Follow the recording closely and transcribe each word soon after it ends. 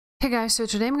Hey guys, so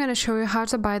today I'm going to show you how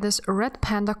to buy this Red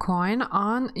Panda coin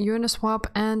on Uniswap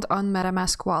and on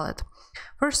Metamask wallet.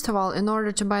 First of all, in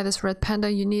order to buy this Red Panda,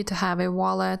 you need to have a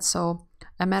wallet, so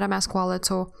a Metamask wallet.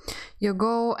 So you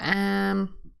go to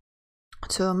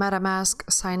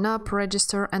Metamask, sign up,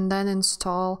 register, and then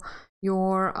install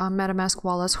your Metamask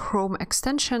wallet's Chrome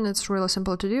extension. It's really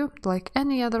simple to do, like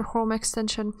any other Chrome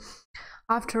extension.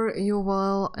 After you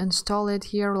will install it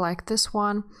here like this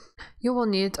one, you will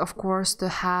need, of course, to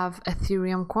have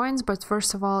Ethereum coins, but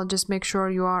first of all, just make sure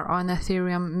you are on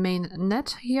Ethereum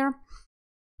mainnet here.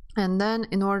 And then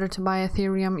in order to buy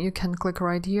Ethereum, you can click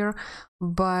right here,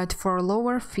 but for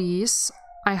lower fees,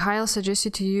 I highly suggest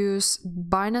you to use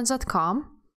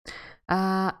Binance.com.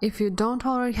 If you don't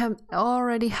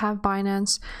already have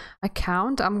Binance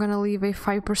account, I'm gonna leave a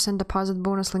 5% deposit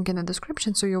bonus link in the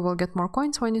description, so you will get more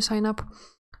coins when you sign up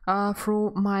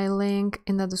through my link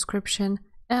in the description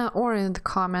or in the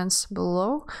comments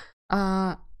below.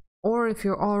 Or if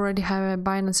you already have a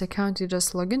Binance account, you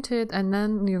just log into it and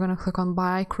then you're gonna click on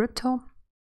buy crypto.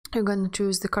 You're going to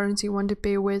choose the currency you want to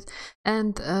pay with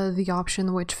and the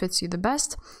option which fits you the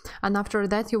best. And after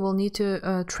that, you will need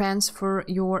to transfer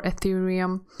your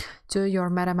Ethereum to your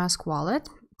Metamask wallet.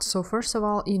 So first of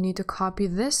all, you need to copy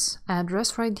this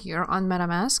address right here on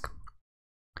Metamask.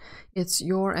 It's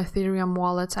your Ethereum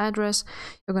wallet's address.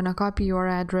 You're going to copy your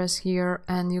address here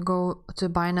and you go to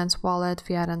Binance Wallet,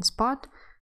 Fiat and Spot.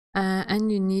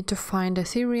 And you need to find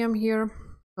Ethereum here.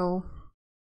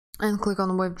 And click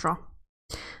on withdraw.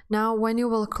 Now, when you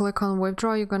will click on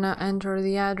withdraw, you're gonna enter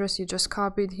the address you just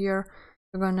copied here.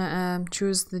 You're gonna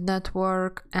choose the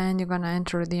network and you're gonna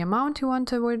enter the amount you want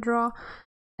to withdraw.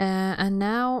 And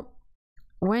now,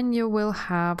 when you will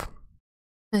have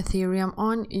Ethereum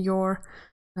on your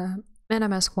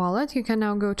Metamask wallet, you can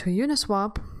now go to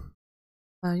Uniswap,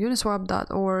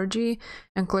 uniswap.org,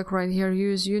 and click right here,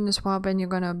 use Uniswap, and you're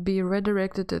gonna be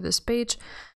redirected to this page,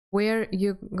 where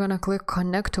you're gonna click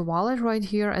connect to wallet right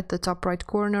here at the top right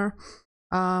corner,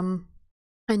 and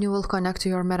you will connect to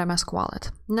your Metamask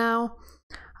wallet. Now,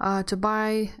 to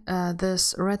buy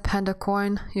this Red Panda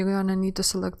coin, you're gonna need to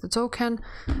select the token,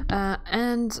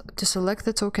 and to select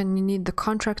the token, you need the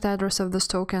contract address of this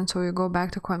token. So you go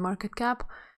back to CoinMarketCap,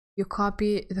 you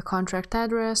copy the contract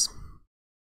address,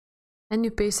 and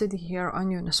you paste it here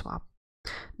on Uniswap.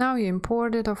 Now you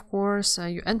import it, of course,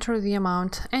 you enter the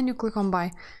amount, and you click on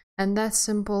buy. And that's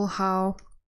simple how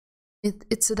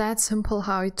it's that simple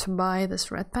how to buy this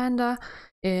Red Panda.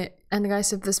 And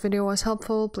guys, if this video was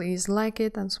helpful, please like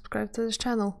it and subscribe to this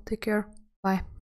channel. Take care. Bye.